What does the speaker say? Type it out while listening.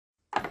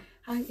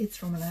Hi,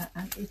 it's Romola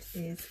and it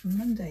is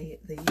Monday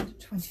the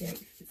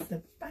 28th. It's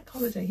the bank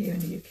holiday here in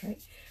the UK,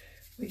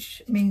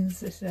 which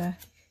means that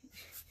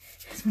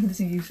it's one of the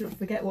things you sort of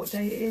forget what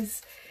day it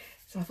is.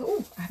 So I thought,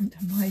 oh, I haven't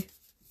done my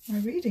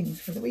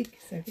readings for the week,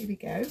 so here we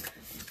go.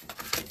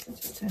 So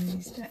just turn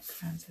these decks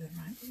around to the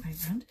right way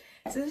around.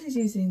 So this is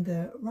using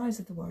the Rise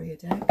of the Warrior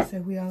deck. So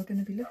we are going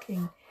to be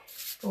looking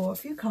for a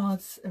few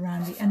cards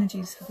around the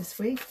energies for this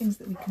week, things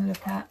that we can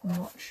look at and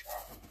watch.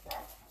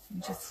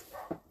 And just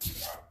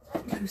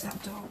close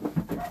that door.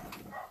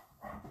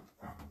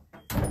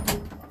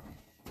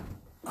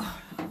 Oh,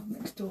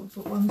 next door,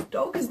 but one's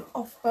dog is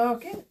off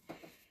barking.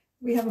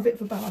 We have a bit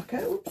of a barker,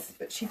 oops,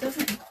 but she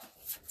doesn't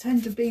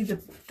tend to be the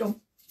dog,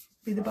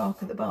 be the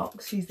barker that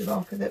barks. She's the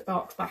barker that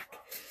barks back.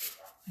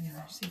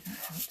 Anyway, see if that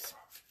helps.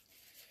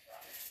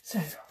 So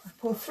I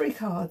pulled 3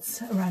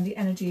 cards around the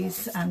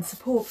energies and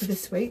support for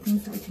this week,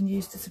 things that we can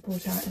use to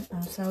support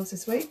ourselves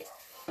this week.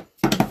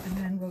 And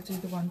then we'll do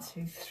the 1,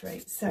 2, 3.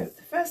 So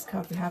the first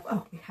card we have,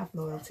 oh, we have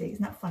loyalty.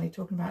 Isn't that funny,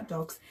 talking about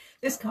dogs?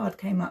 This card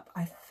came up,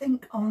 I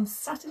think, on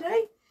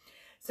Saturday.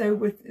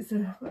 So it's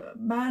a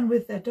man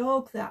with their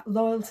dog, that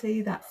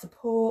loyalty, that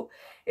support.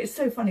 It's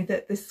so funny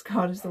that this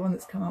card is the one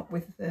that's come up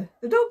with the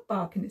dog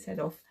barking its head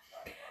off.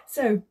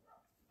 So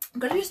I'm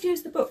going to just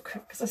use the book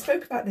because I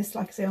spoke about this,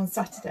 like I say, on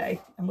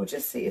Saturday, and we'll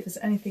just see if there's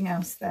anything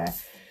else there.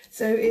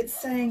 So it's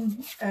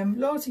saying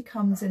loyalty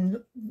comes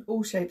in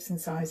all shapes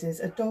and sizes.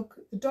 The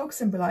dog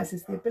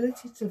symbolises the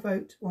ability to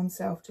devote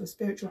oneself to a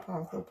spiritual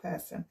path or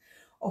person,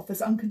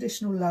 offers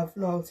unconditional love,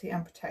 loyalty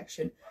and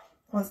protection,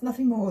 wants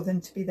nothing more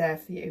than to be there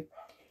for you.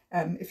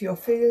 If you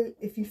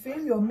feel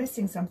you're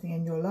missing something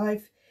in your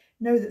life,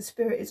 know that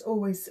Spirit is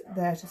always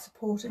there to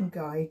support and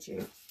guide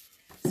you.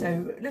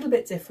 So a little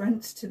bit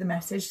different to the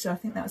message, so I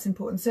think that's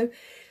important. So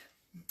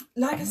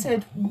like I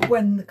said,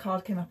 when the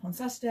card came up on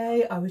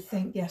Saturday, I would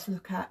think, yes,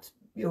 look at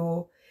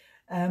your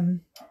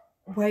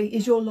way.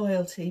 Is your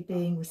loyalty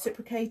being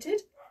reciprocated?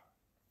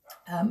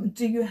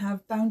 Do you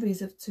have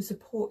boundaries to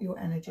support your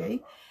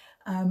energy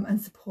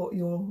and support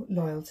your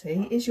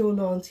loyalty? Is your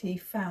loyalty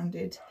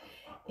founded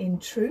in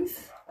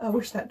truth? I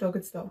wish that dog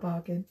had stopped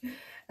barking.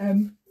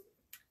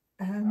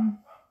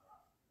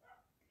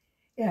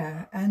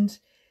 Yeah, and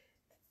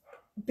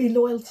be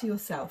loyal to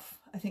yourself,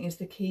 I think, is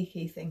the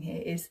key thing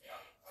here. Is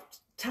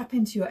tap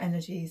into your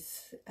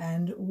energies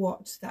and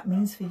what that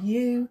means for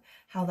you,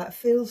 how that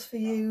feels for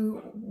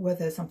you,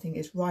 whether something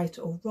is right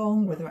or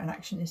wrong, whether an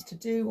action is to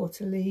do or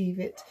to leave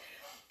it.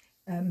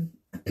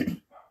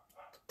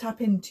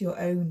 Tap into your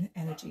own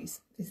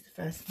energies is the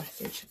first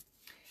message.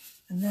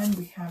 And then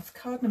we have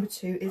card number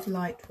 2 is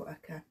Light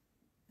Worker.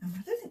 And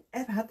I don't think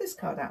I've ever had this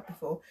card out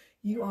before.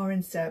 You are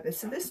in service.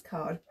 So this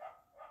card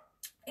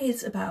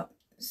is about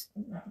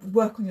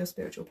work on your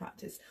spiritual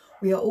practice.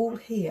 We are all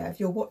here. If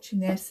you're watching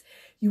this,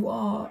 you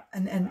are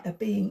a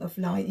being of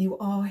light. You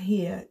are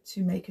here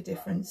to make a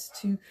difference,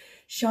 to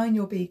shine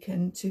your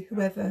beacon to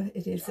whoever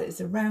it is that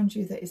is around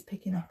you that is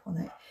picking up on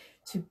it,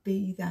 to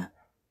be that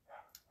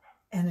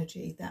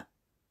energy, that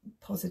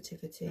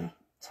positivity,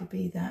 to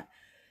be that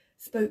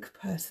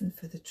spokesperson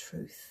for the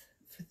truth,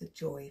 for the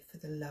joy, for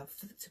the love,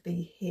 to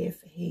be here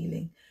for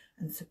healing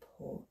and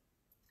support.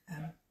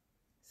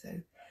 So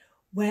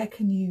where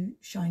can you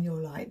shine your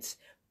light?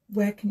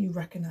 Where can you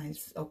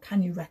recognise, or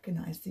can you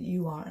recognise that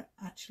you are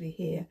actually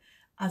here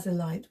as a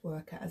light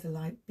worker, as a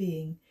light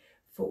being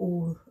for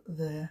all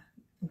the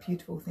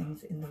beautiful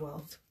things in the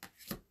world?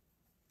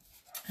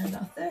 And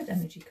our third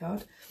energy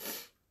card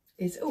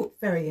is, oh,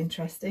 very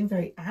interesting,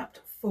 very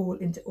apt, fall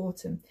into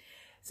autumn.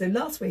 So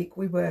last week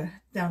we were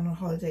down on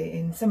holiday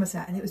in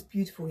Somerset and it was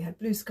beautiful. We had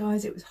blue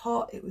skies, it was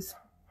hot, it was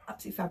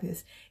absolutely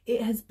fabulous.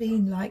 It has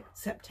been like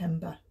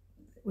September.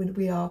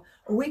 We are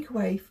a week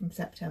away from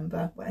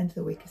September, well, end of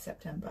the week of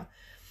September.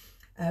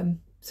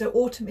 So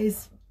autumn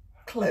is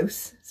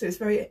close, so it's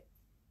very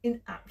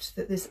inapt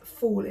that this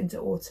fall into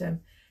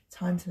autumn,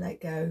 time to let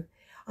go.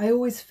 I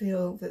always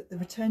feel that the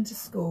return to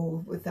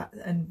school with that,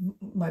 and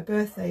my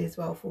birthday as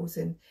well falls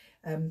in,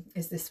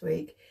 is this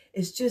week,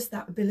 is just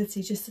that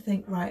ability just to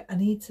think, right, I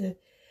need to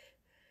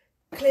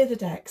clear the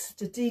decks,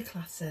 to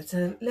declutter,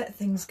 to let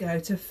things go,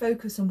 to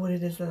focus on what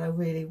it is that I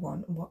really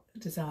want and what I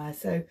desire.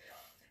 So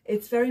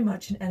it's very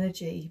much an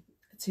energy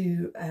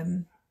to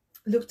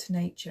look to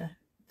nature.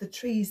 The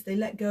trees, they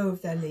let go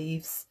of their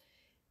leaves,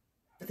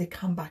 but they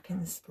come back in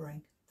the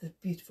spring. The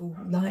beautiful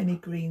limey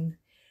green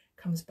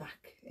comes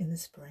back in the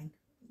spring.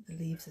 The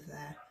leaves are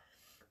there,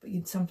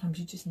 but sometimes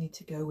you just need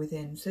to go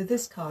within. So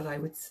this card, I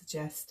would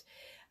suggest,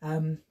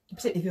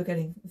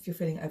 particularly if you're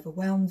feeling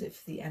overwhelmed,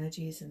 if the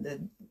energies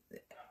and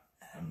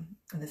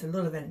there's a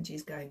lot of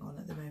energies going on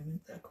at the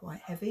moment that are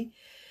quite heavy.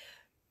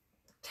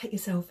 Take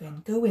yourself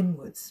in, go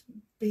inwards,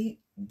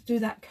 do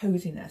that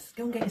coziness,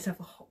 go and get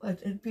yourself a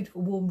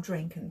beautiful warm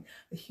drink and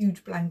a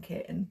huge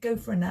blanket and go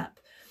for a nap,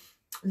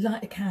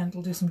 light a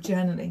candle, do some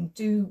journaling,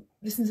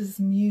 listen to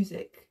some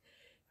music,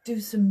 do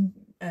some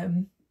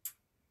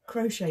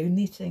crochet,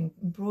 knitting,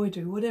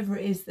 embroidery, whatever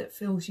it is that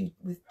fills you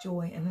with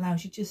joy and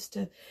allows you just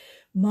to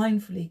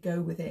mindfully go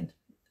within.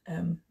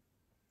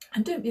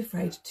 And don't be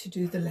afraid to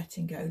do the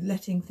letting go,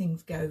 letting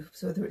things go.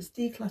 So whether it's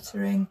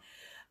decluttering,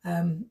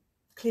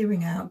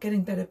 clearing out,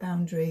 getting better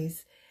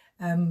boundaries,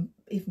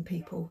 even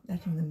people,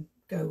 letting them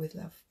go with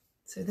love.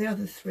 So they are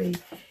the 3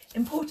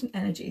 important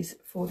energies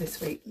for this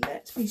week.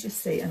 Let me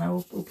just see, and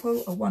we'll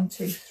pull a 1,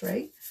 2,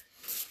 3.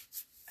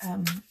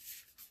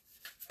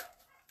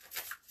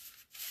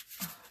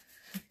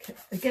 Okay,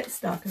 they get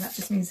stuck, and that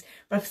just means,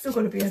 but I've still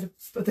got to be able to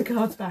put the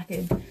cards back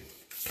in.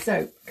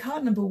 So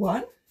card number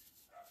 1.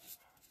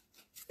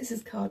 This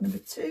is card number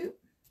 2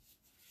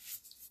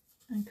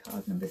 and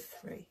card number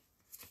 3.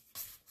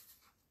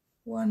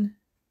 1,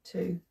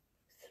 2,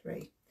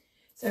 3.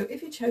 So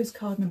if you chose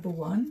card number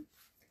 1,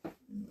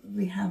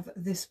 we have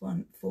this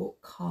one for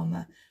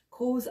karma,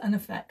 cause and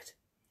effect.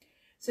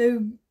 So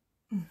do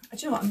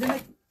you know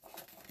what,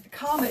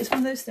 karma is one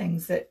of those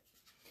things that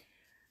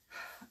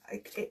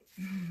I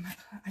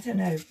don't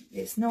know,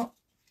 it's not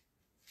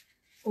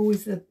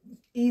always the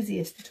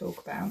easiest to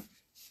talk about.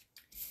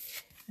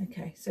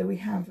 Okay, so we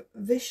have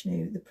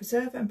Vishnu, the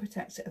preserver and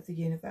protector of the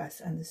universe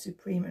and the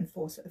supreme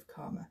enforcer of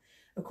karma.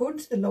 According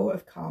to the law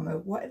of karma,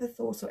 whatever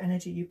thoughts or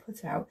energy you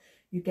put out,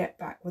 you get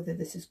back, whether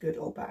this is good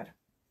or bad.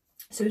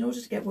 So in order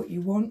to get what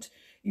you want,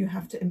 you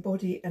have to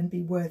embody and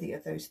be worthy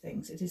of those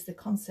things. It is the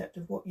concept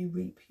of what you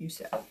reap, you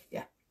sow.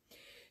 Yeah.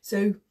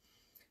 So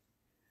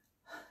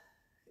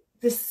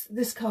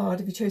this card,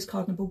 if you chose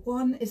card number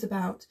 1, is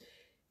about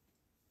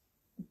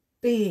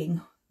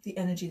being the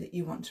energy that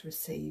you want to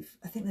receive.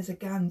 I think there's a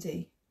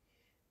Gandhi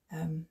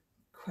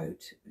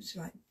quote, which is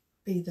like,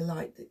 be the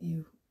light that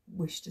you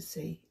wish to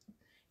see.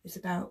 It's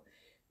about,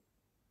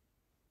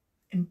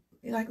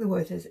 like the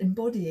word is,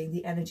 embodying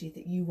the energy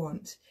that you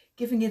want,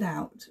 giving it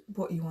out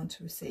what you want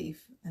to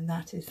receive, and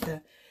that is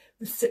the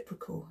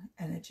reciprocal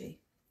energy.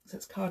 So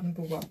that's card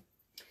number 1.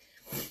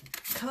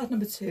 Card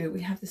number 2,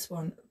 we have this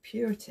one,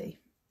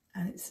 purity,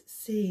 and it's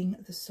seeing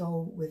the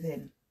soul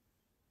within.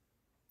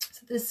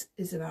 So this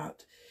is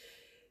about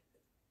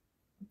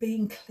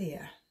being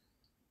clear.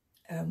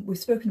 We've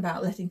spoken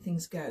about letting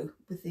things go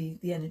with the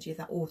energy of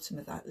that autumn,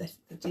 of that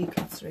the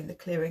decluttering, the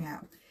clearing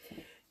out.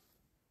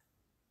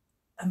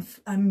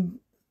 I'm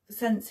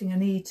sensing a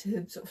need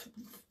to sort of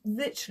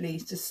literally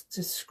just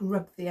to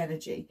scrub the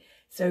energy.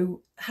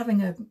 So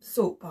having a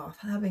salt bath,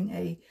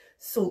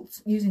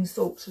 using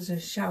salt as a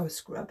shower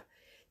scrub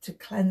to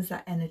cleanse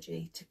that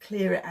energy, to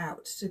clear it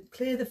out, to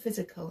clear the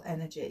physical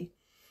energy.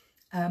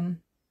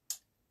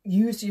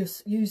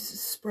 Use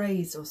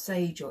sprays or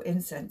sage or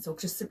incense, or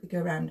just simply go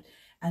around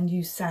and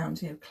use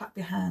sound, clap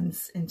your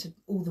hands into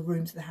all the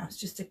rooms of the house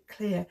just to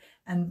clear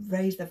and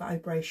raise the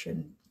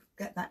vibration,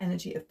 get that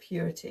energy of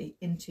purity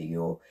into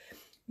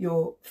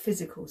your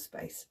physical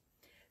space.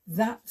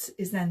 That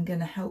is then going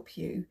to help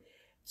you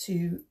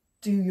to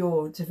do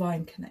your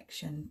divine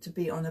connection, to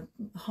be on a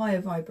higher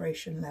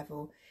vibration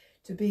level,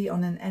 to be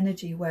on an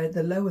energy where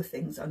the lower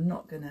things are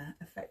not going to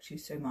affect you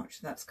so much.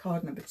 So that's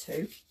card number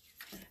 2.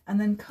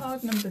 And then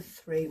card number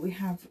 3, we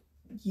have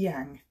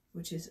Yang,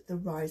 which is the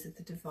rise of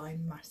the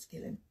divine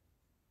masculine.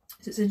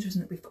 So it's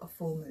interesting that we've got a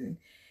full moon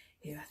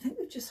here. I think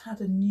we've just had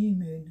a new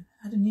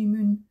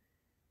moon.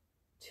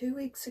 2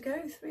 weeks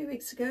ago, 3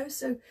 weeks ago.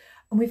 So,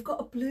 and we've got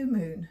a blue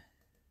moon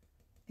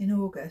in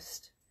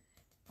August.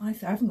 I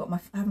haven't got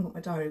my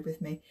diary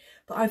with me,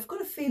 but I've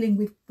got a feeling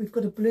we've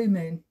got a blue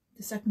moon.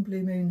 The second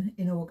blue moon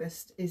in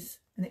August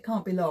and it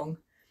can't be long.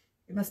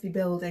 It must be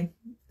building.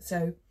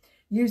 So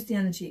use the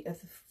energy of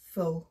the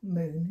full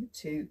moon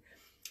to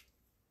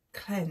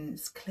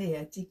cleanse,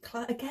 clear,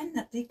 declutter. Again,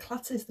 that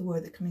declutter is the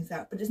word that comes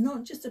out, but it's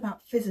not just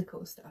about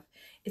physical stuff.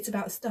 It's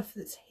about stuff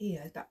that's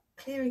here, about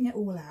clearing it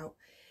all out,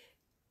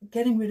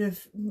 getting rid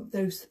of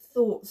those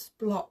thoughts,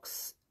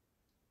 blocks,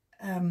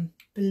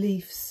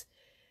 beliefs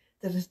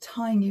that are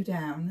tying you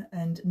down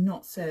and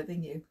not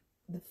serving you.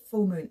 The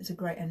full moon is a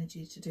great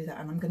energy to do that,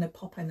 and I'm going to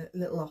pop in a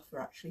little offer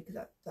actually,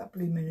 because that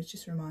blue moon has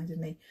just reminded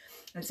me.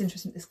 And it's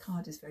interesting, this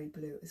card is very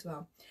blue as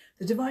well.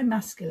 The divine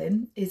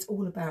masculine is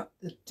all about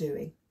the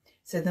doing.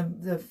 So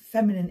the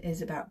feminine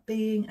is about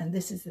being, and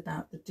this is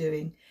about the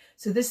doing.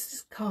 So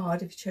this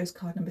card, if you chose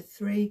card number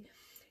 3,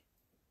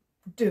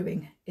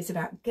 doing, is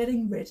about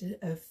getting rid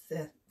of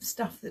the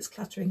stuff that's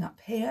cluttering up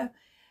here,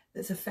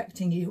 that's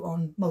affecting you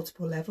on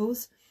multiple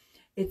levels.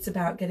 It's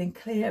about getting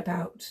clear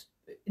about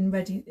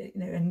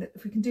and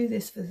if we can do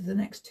this for the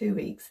next 2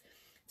 weeks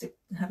to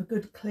have a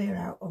good clear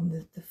out on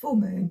the full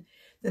moon,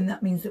 then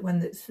that means that when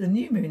it's the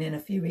new moon in a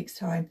few weeks'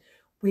 time,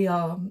 we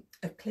are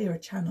a clearer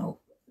channel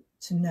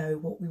to know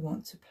what we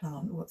want to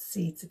plant, what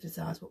seeds of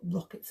desires, what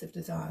rockets of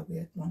desire we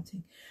are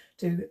wanting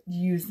to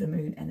use the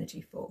moon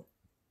energy for.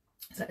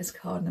 So that is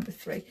card number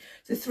 3.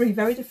 So 3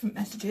 very different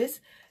messages.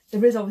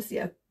 There is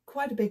obviously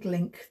quite a big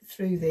link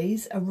through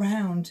these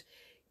around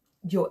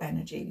your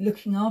energy,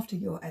 looking after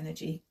your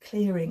energy,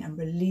 clearing and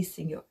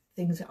releasing your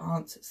things that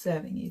aren't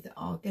serving you, that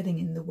are getting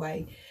in the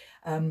way,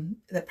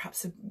 that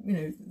perhaps,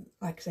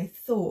 like I say,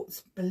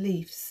 thoughts,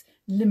 beliefs,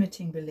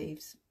 limiting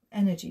beliefs,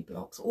 energy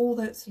blocks, all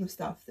that sort of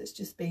stuff that's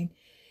just been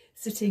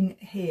sitting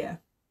here.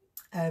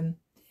 And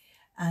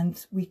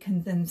we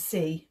can then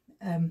see,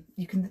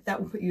 that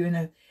will put you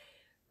in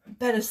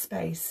better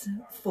space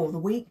for the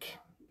week,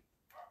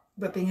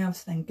 but being able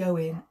to then go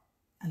in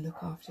and look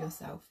after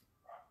yourself.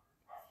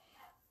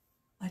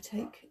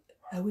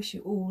 I wish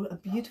you all a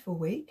beautiful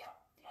week,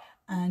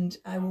 and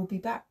I will be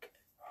back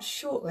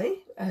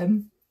shortly.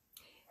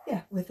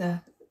 With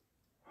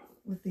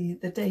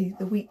the day,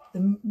 the week,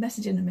 the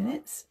message in a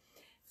minute.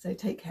 So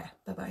take care.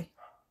 Bye bye.